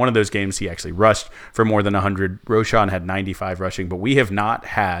than that. In one of those games, he actually rushed for more than 100. Roshan had 95 rushing, but we have not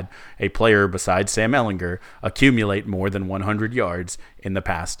had a player besides Sam Ehlinger accumulate more than 100 yards in the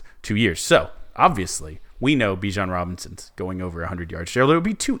past 2 years. So, obviously, we know Bijan Robinson's going over 100 yards. Gerald, it would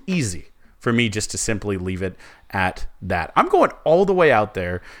be too easy for me just to simply leave it at that. I'm going all the way out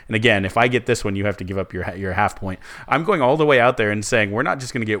there. And again, if I get this one, you have to give up your half point. I'm going all the way out there and saying we're not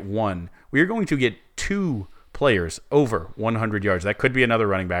just going to get one. We are going to get 2 players over 100 yards. That could be another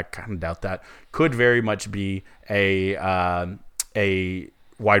running back. I doubt that. Could very much be a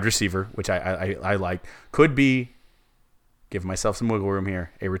wide receiver, which I like. Could be, give myself some wiggle room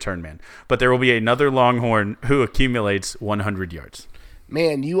here, a return man. But there will be another Longhorn who accumulates 100 yards.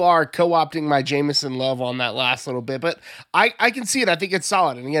 Man, you are co-opting my Jameson love on that last little bit, but I can see it. I think it's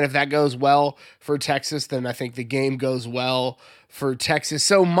solid. And again, if that goes well for Texas, then I think the game goes well for Texas.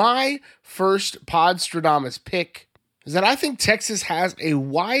 So my first Podstradamus pick is that I think Texas has a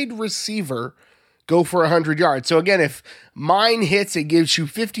wide receiver go for 100 yards. So again, if mine hits, it gives you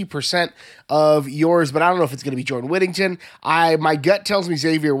 50% of yours, but I don't know if it's going to be Jordan Whittington. My gut tells me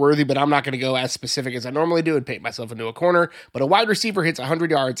Xavier Worthy, but I'm not going to go as specific as I normally do and paint myself into a corner. But a wide receiver hits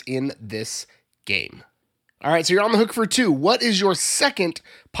 100 yards in this game. All right, so you're on the hook for 2. What is your second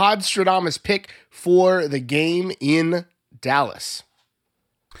Podstradamus pick for the game in Dallas?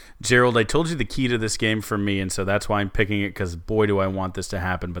 Gerald, I told you the key to this game for me, and so that's why I'm picking it, because boy, do I want this to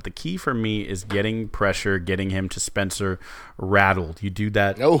happen. But the key for me is getting pressure, getting him to Spencer rattled. You do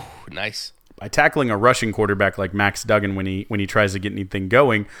that. Oh, nice. By tackling a rushing quarterback like Max Duggan when he tries to get anything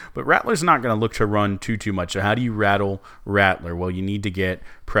going, but Rattler's not going to look to run too much. So how do you rattle Rattler? Well, you need to get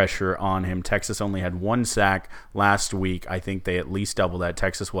pressure on him. Texas only had 1 sack last week. I think they at least double that.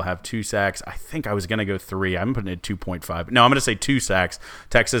 Texas will have 2 sacks. I think I was going to go 3. I'm putting it 2.5. No, I'm going to say 2 sacks.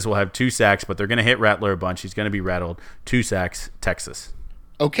 Texas will have 2 sacks, but they're going to hit Rattler a bunch. He's going to be rattled. 2 sacks, Texas.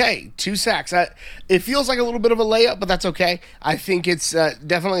 Okay, 2 sacks. It feels like a little bit of a layup, but that's okay. I think it's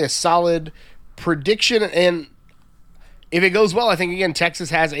definitely a solid prediction, and if it goes well, I think, again,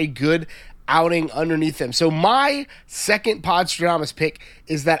 Texas has a good outing underneath them. So my second Podstradamus pick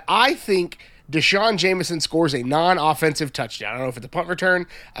is that I think Deshaun Jameson scores a non-offensive touchdown. I don't know if it's a punt return,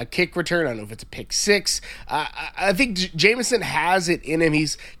 a kick return. I don't know if it's a pick 6. I think Jameson has it in him.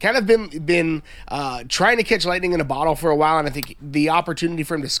 He's kind of been trying to catch lightning in a bottle for a while, and I think the opportunity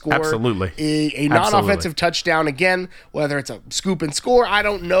for him to score a non-offensive touchdown again, whether it's a scoop and score, I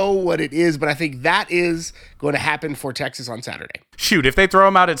don't know what it is, but I think that is going to happen for Texas on Saturday. Shoot, if they throw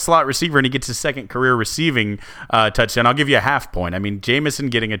him out at slot receiver and he gets his second career receiving touchdown, I'll give you a half point. I mean, Jameson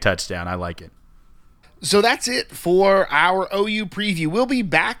getting a touchdown, I like it. So that's it for our OU preview. We'll be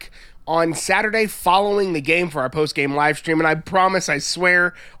back on Saturday following the game for our post-game live stream, and I promise, I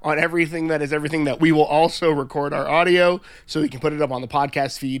swear on everything that we will also record our audio so we can put it up on the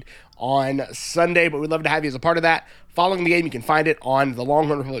podcast feed on Sunday, but we'd love to have you as a part of that. Following the game, you can find it on the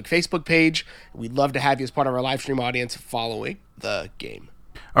Longhorn Republic Facebook page. We'd love to have you as part of our live stream audience following the game.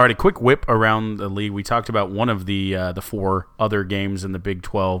 All right, a quick whip around the league. We talked about one of the 4 other games in the Big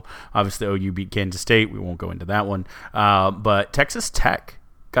 12. Obviously, OU beat Kansas State. We won't go into that one. But Texas Tech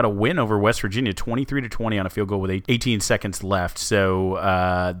got a win over West Virginia, 23-20 on a field goal with 18 seconds left. So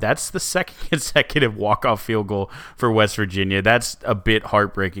that's the second consecutive walk-off field goal for West Virginia. That's a bit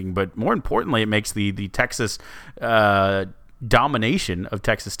heartbreaking, but more importantly, it makes the Texas domination of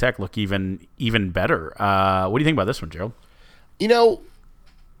Texas Tech look even better. What do you think about this one, Gerald? You know,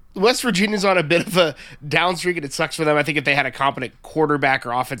 West Virginia's on a bit of a down streak, and it sucks for them. I think if they had a competent quarterback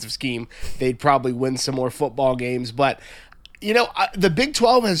or offensive scheme, they'd probably win some more football games. But, you know, the Big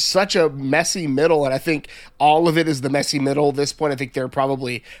 12 has such a messy middle, and I think all of it is the messy middle at this point. I think there are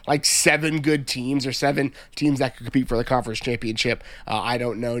probably like 7 good teams or 7 teams that could compete for the conference championship. I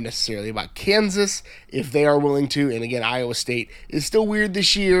don't know necessarily about Kansas, if they are willing to. And again, Iowa State is still weird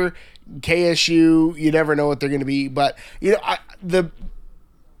this year. KSU, you never know what they're going to be. But, you know, the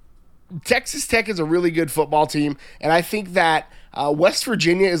Texas Tech is a really good football team, and I think that West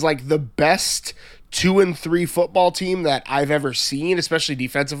Virginia is like the best 2-3 football team that I've ever seen, especially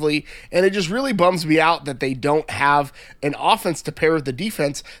defensively, and it just really bums me out that they don't have an offense to pair with the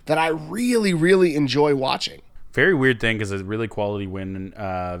defense that I really, really enjoy watching. Very weird thing, because a really quality win,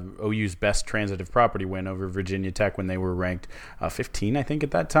 OU's best transitive property win over Virginia Tech when they were ranked 15, I think,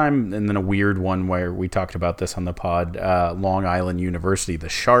 at that time. And then a weird one where we talked about this on the pod, Long Island University, the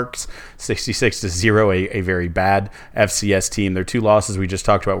Sharks, 66-0, a very bad FCS team. Their 2 losses we just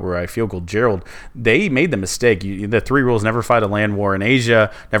talked about were by field goal. Gerald, they made the mistake. The 3 rules: never fight a land war in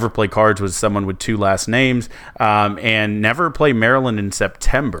Asia, never play cards with someone with 2 last names, and never play Maryland in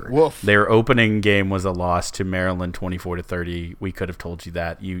September. Woof. Their opening game was a loss to Maryland, 24-30. We could have told you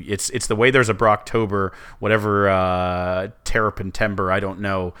that. It's the way there's a Brocktober, whatever, Terrapin Timber, I don't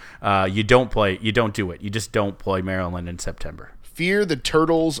know. You don't do it. You just don't play Maryland in September. Fear the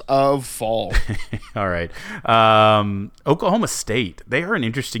turtles of fall. All right. Oklahoma State. They are an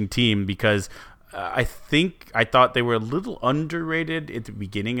interesting team because I thought they were a little underrated at the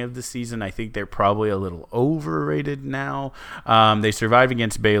beginning of the season. I think they're probably a little overrated now. They survived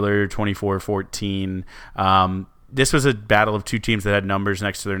against Baylor 24-14. This was a battle of 2 teams that had numbers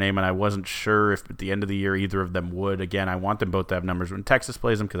next to their name, and I wasn't sure if at the end of the year either of them would. Again, I want them both to have numbers when Texas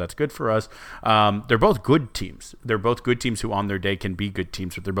plays them because that's good for us. They're both good teams. They're both good teams who on their day can be good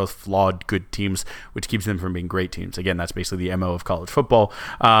teams, but they're both flawed good teams, which keeps them from being great teams. Again, that's basically the MO of college football.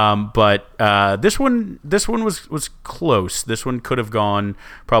 But this one was close. This one could have gone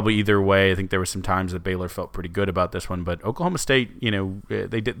probably either way. I think there were some times that Baylor felt pretty good about this one, but Oklahoma State, you know,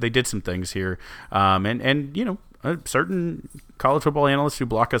 they did some things here, and you know, certain college football analysts who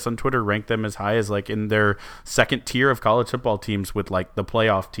block us on Twitter rank them as high as like in their second tier of college football teams with like the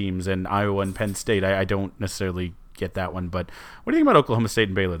playoff teams and Iowa and Penn State. I don't necessarily get that one, but what do you think about Oklahoma State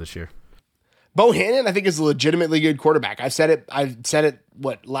and Baylor this year? Bohannon, I think, is a legitimately good quarterback. I've said it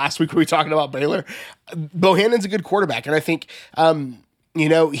last week when we were talking about Baylor. Bohannon's a good quarterback, and I think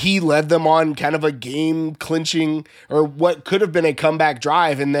he led them on kind of a game clinching or what could have been a comeback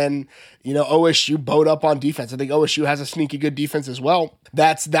drive. And then, OSU bowed up on defense. I think OSU has a sneaky good defense as well.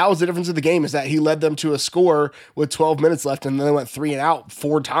 That was the difference of the game, is that he led them to a score with 12 minutes left, and then they went 3 and out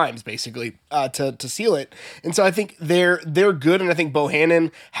 4 times basically to seal it. And so I think they're good, and I think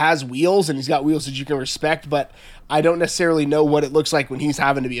Bohannon has wheels, and he's got wheels that you can respect, but I don't necessarily know what it looks like when he's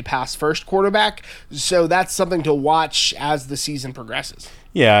having to be a pass-first quarterback. So that's something to watch as the season progresses.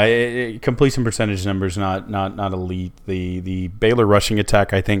 Yeah, completion percentage numbers not elite. The Baylor rushing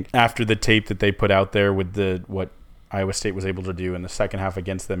attack, I think, after the tape that they put out there with what Iowa State was able to do in the second half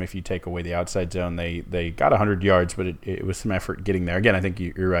against them, if you take away the outside zone, they got 100 yards, but it was some effort getting there. Again, I think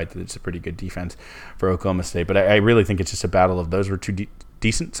you're right that it's a pretty good defense for Oklahoma State, but I really think it's just a battle of those were two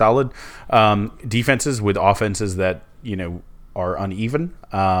decent, solid defenses with offenses that, are uneven.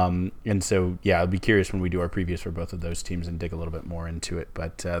 And so, I'll be curious when we do our previews for both of those teams and dig a little bit more into it.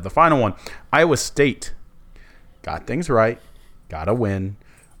 But the final one, Iowa State got things right, got a win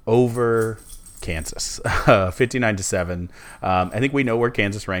over Kansas, 59-7. I think we know where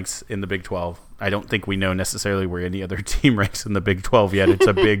Kansas ranks in the Big 12. I don't think we know necessarily where any other team ranks in the Big 12 yet. It's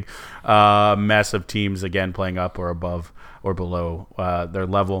a big mess of teams, again, playing up or above or below their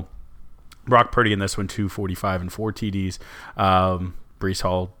level. Brock Purdy in this one, 245 and 4 TDs. Breece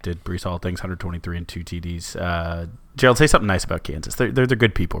Hall did Breece Hall things, 123 and 2 TDs. Gerald, say something nice about Kansas. They're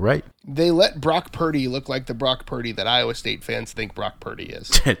good people, right? They let Brock Purdy look like the Brock Purdy that Iowa State fans think Brock Purdy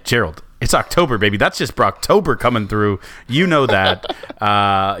is. Gerald, it's October, baby. That's just Brocktober coming through. You know that.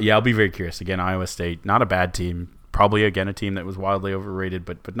 I'll be very curious. Again, Iowa State, not a bad team. Probably, again, a team that was wildly overrated,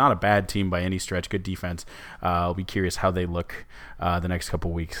 but not a bad team by any stretch. Good defense. I'll be curious how they look the next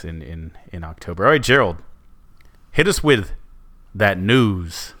couple weeks in October. All right, Gerald, hit us with that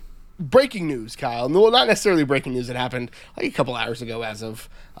news. Breaking news, Kyle. Well, not necessarily breaking news. It happened like a couple hours ago as of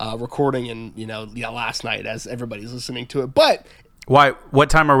recording and, last night as everybody's listening to it. But why? What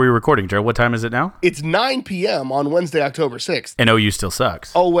time are we recording, Gerald? What time is it now? It's 9 p.m. on Wednesday, October 6th. And OU still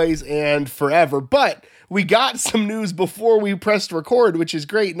sucks. Always and forever. But we got some news before we pressed record, which is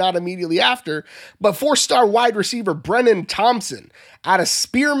great, not immediately after. But 4-star wide receiver Brennan Thompson out of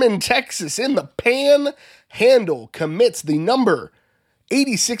Spearman, Texas, in the Panhandle commits the number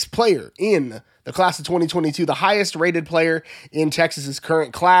 86 player in the class of 2022, the highest rated player in Texas's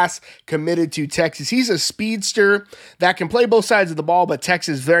current class, committed to Texas. He's a speedster that can play both sides of the ball, but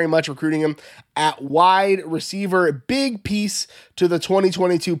Texas very much recruiting him at wide receiver. A big piece to the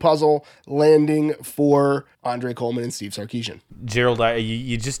 2022 puzzle, landing for Andre Coleman and Steve Sarkisian. Gerald,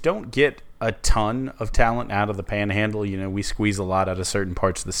 you just don't get a ton of talent out of the Panhandle. We squeeze a lot out of certain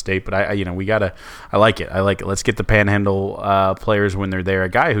parts of the state, but I like it. Let's get the Panhandle players when they're there. A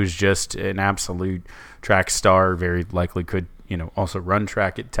guy who's just an absolute track star, very likely could, also run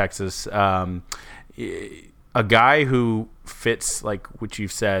track at Texas. A guy who fits, like what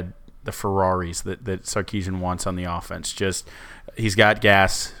you've said, the Ferraris that Sarkisian wants on the offense. Just, he's got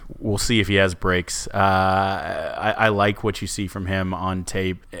gas. We'll see if he has brakes. I like what you see from him on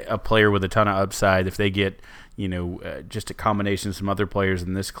tape. A player with a ton of upside. If they get, just a combination of some other players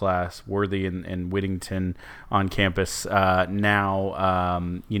in this class, Worthy and Whittington on campus now,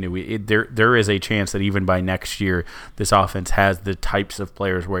 there is a chance that even by next year, this offense has the types of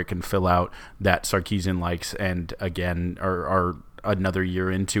players where it can fill out that Sarkisian likes, and again, are another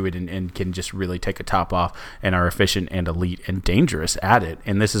year into it and can just really take a top off and are efficient and elite and dangerous at it.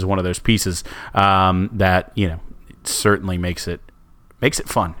 And this is one of those pieces that, certainly makes it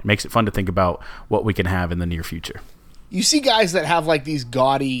fun. It makes it fun to think about what we can have in the near future. You see guys that have like these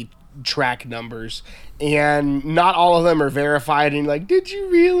gaudy track numbers and not all of them are verified, and you're like, did you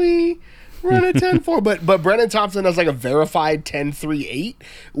really run a 10.4? But Brennan Thompson has like a verified 10.38,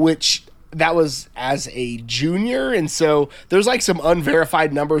 which that was as a junior, and so there's like some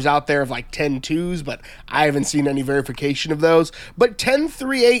unverified numbers out there of like 10.2s, but I haven't seen any verification of those. But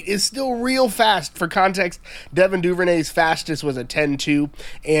 10.38 is still real fast. For context, Devin Duvernay's fastest was a 10.2,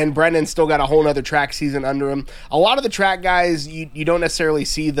 and Brennan still got a whole nother track season under him. A lot of the track guys, you don't necessarily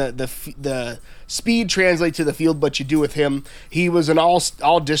see the speed translate to the field, but you do with him. He was an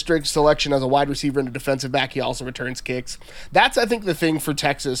all-district selection as a wide receiver and a defensive back. He also returns kicks. That's, I think, the thing for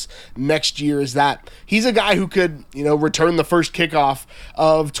Texas next year, is that he's a guy who could, return the first kickoff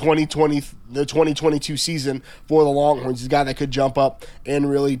of 2020 the 2022 season for the Longhorns. He's a guy that could jump up and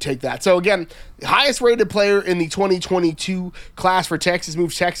really take that. So again, highest rated player in the 2022 class for Texas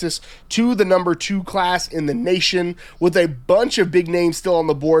moves Texas to the number 2 class in the nation with a bunch of big names still on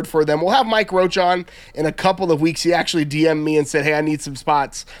the board for them. We'll have Mike Roach on in a couple of weeks. He actually DM'd me and said, hey, I need some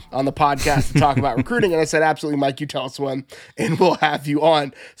spots on the podcast to talk about recruiting. And I said, absolutely, Mike, you tell us when and we'll have you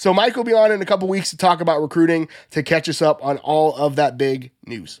on. So Mike will be on in a couple weeks to talk about recruiting, to catch us up on all of that big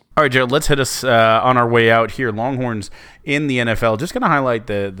news. All right, Jared, let's hit us on our way out here. Longhorns in the NFL. Just going to highlight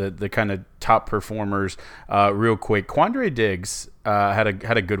the kind of top performers real quick. Quandre Diggs had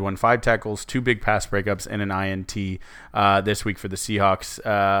a good one. 5 tackles, 2 big pass breakups, and an INT this week for the Seahawks.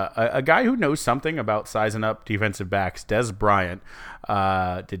 A guy who knows something about sizing up defensive backs, Des Bryant,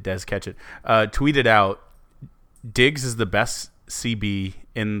 did Des catch it, tweeted out, Diggs is the best CB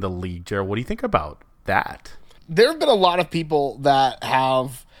in the league. Jared, what do you think about that? There have been a lot of people that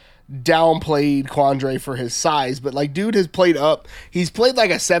have downplayed Quandre for his size, but like, dude has played up. He's played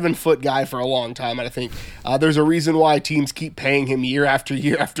like a 7-foot guy for a long time, and I think there's a reason why teams keep paying him year after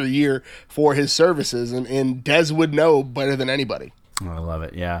year after year for his services, and Des would know better than anybody. Oh, I love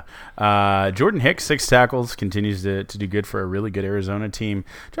it, yeah. Jordan Hicks, 6 tackles, continues to do good for a really good Arizona team.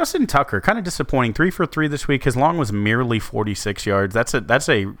 Justin Tucker, kind of disappointing, 3 for 3 this week. His long was merely 46 yards. That's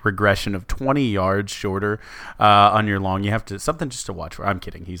a regression of 20 yards shorter on your long. You have to something just to watch for. I'm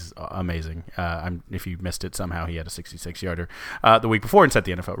kidding. He's amazing. If you missed it somehow, he had a 66-yarder the week before and set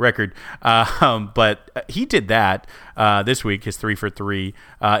the NFL record. But he did that this week. His 3 for 3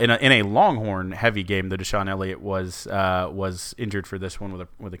 in a Longhorn heavy game. The Deshaun Elliott was injured for this one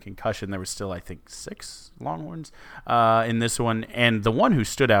with a concussion. There was still, I think, 6 Longhorns in this one. And the one who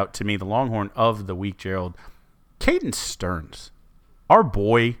stood out to me, the Longhorn of the week, Gerald, Caden Stearns, our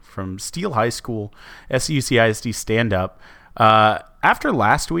boy from Steele High School, SUCISD stand-up. After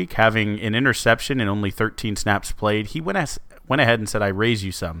last week having an interception and only 13 snaps played, he went ahead and said, I raise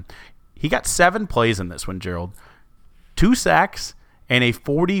you some. He got 7 plays in this one, Gerald. 2 sacks and a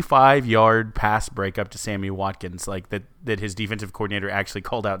 45-yard pass breakup to Sammy Watkins, like that his defensive coordinator actually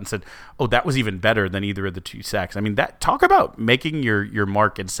called out and said, oh, that was even better than either of the 2 sacks. I mean, that talk about making your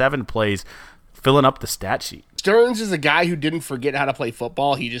mark in 7 plays, filling up the stat sheet. Stearns is a guy who didn't forget how to play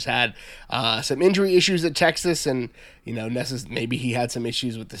football. He just had some injury issues at Texas, and maybe he had some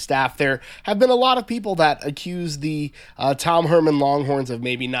issues with the staff. There have been a lot of people that accuse the Tom Herman Longhorns of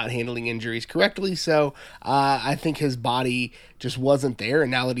maybe not handling injuries correctly. So I think his body just wasn't there, and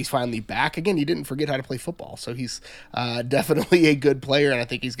now that he's finally back, again, he didn't forget how to play football. So he's definitely a good player, and I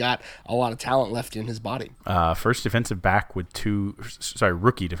think he's got a lot of talent left in his body. Rookie defensive back with 2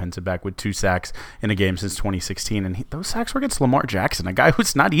 sacks in a game since 2016, and those sacks were against Lamar Jackson, a guy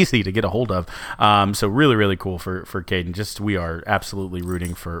who's not easy to get a hold of. So really, really cool for Caden. We are absolutely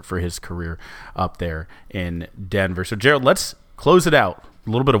rooting for his career up there in Denver. So Gerald, let's close it out. A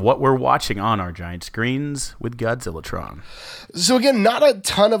little bit of what we're watching on our giant screens with Godzillatron. So again, not a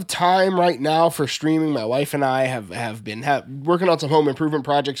ton of time right now for streaming. My wife and I have been working on some home improvement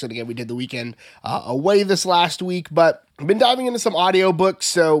projects. And again, we did the weekend away this last week, but I've been diving into some audiobooks.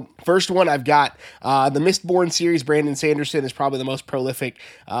 So first one, I've got the Mistborn series. Brandon Sanderson is probably the most prolific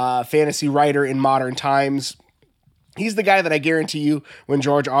fantasy writer in modern times. He's the guy that I guarantee you, when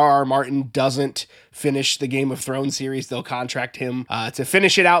George R.R. Martin doesn't finish the Game of Thrones series, they'll contract him to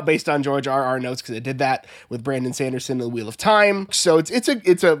finish it out based on George R.R. notes, because they did that with Brandon Sanderson and The Wheel of Time. So it's a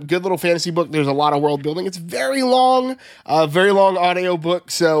good little fantasy book. There's a lot of world building. It's very long audio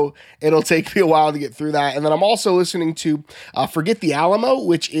book, so it'll take me a while to get through that. And then I'm also listening to Forget the Alamo,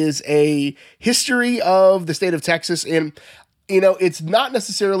 which is a history of the state of Texas. And it's not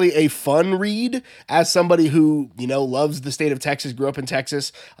necessarily a fun read as somebody who, loves the state of Texas, grew up in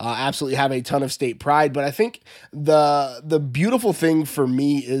Texas, absolutely have a ton of state pride. But I think the beautiful thing for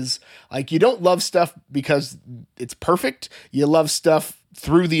me is, like, you don't love stuff because it's perfect. You love stuff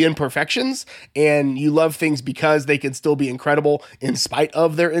through the imperfections, and you love things because they can still be incredible in spite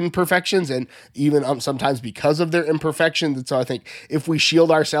of their imperfections, and even sometimes because of their imperfections. And so I think if we shield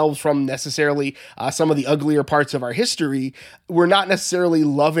ourselves from necessarily some of the uglier parts of our history, we're not necessarily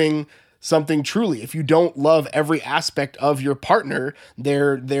loving something truly. If you don't love every aspect of your partner,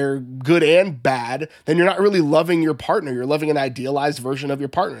 they're good and bad, then you're not really loving your partner. You're loving an idealized version of your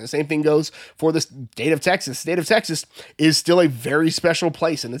partner. The same thing goes for the state of Texas. The state of Texas is still a very special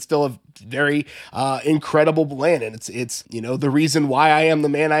place, and it's still a very incredible land. And it's the reason why I am the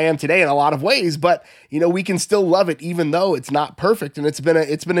man I am today in a lot of ways, but we can still love it even though it's not perfect. And it's been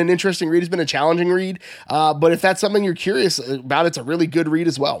an interesting read. It's been a challenging read. But if that's something you're curious about, it's a really good read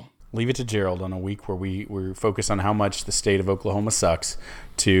as well. leave it to Gerald on a week where we're focused on how much the state of Oklahoma sucks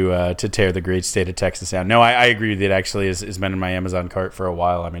to tear the great state of Texas down. No, I agree with it. Actually, has been in my Amazon cart for a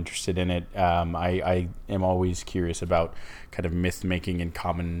while. I'm interested in it. I am always curious about kind of myth making and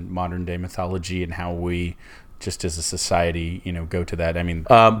common modern day mythology and how we just as a society, go to that. I mean,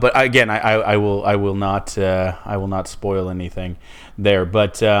 but again, I will not spoil anything there.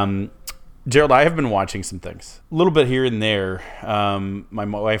 But Gerald, I have been watching some things, a little bit here and there. My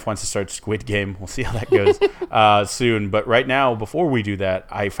wife wants to start Squid Game. We'll see how that goes soon. But right now, before we do that,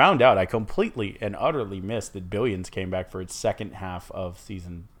 I found out I completely and utterly missed that Billions came back for its second half of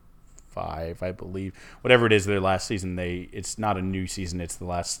season 5, I believe. Whatever it is, their last season, it's not a new season. It's the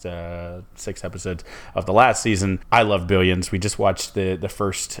last 6 episodes of the last season. I love Billions. We just watched the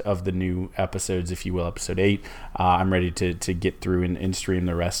first of the new episodes, if you will, episode 8. I'm ready to get through and stream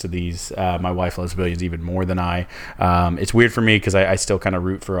the rest of these. My wife loves Billions even more than I. It's weird for me because I still kind of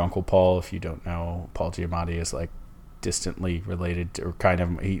root for Uncle Paul. If you don't know, Paul Giamatti is like distantly related to, or kind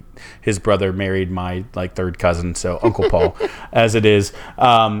of, his brother married my third cousin, so Uncle Paul as it is.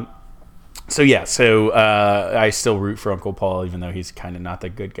 So I still root for Uncle Paul, even though he's kind of not the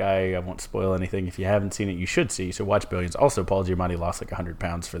good guy. I won't spoil anything. If you haven't seen it, you should see. So watch Billions. Also, Paul Giamatti lost 100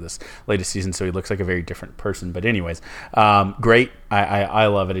 pounds for this latest season, so he looks like a very different person. But anyways, great. I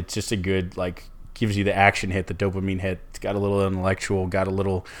love it. It's just a good, gives you the action hit, the dopamine hit. It's got a little intellectual, got a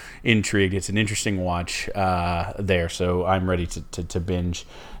little intrigue. It's an interesting watch there. So I'm ready to binge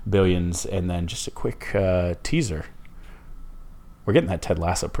Billions. And then just a quick teaser. We're getting that Ted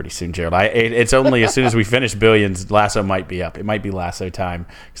Lasso pretty soon, Gerald. It's only as soon as we finish Billions, Lasso might be up. It might be Lasso time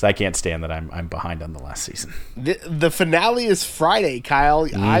because I can't stand that I'm behind on the last season. The finale is Friday, Kyle.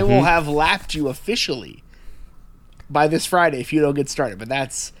 Mm-hmm. I will have lapped you officially by this Friday if you don't get started. But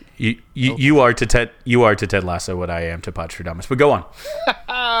that's you are to Ted Lasso what I am to Potradamus. But go on.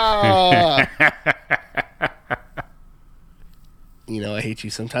 I hate you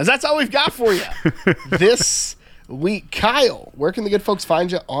sometimes. That's all we've got for you this week. Kyle, where can the good folks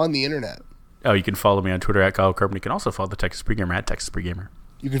find you on the internet? Oh, you can follow me on Twitter at Kyle Carpenter. You can also follow the Texas Pregamer at Texas Pregamer.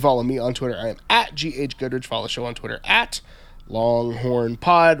 You can follow me on Twitter. I am at GH Goodrich. Follow the show on Twitter at Longhorn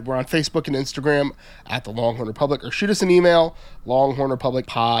Pod. We're on Facebook and Instagram at the Longhorn Republic, or shoot us an email,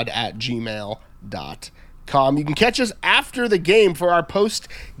 longhornrepublicpod@gmail.com. You can catch us after the game for our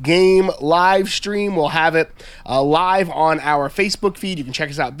post-game live stream. We'll have it live on our Facebook feed. You can check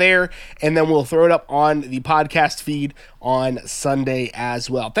us out there, and then we'll throw it up on the podcast feed on Sunday as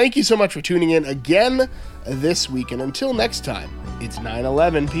well. Thank you so much for tuning in again this week, and until next time, it's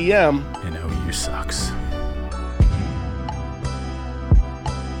 9:11 p.m. and OU sucks.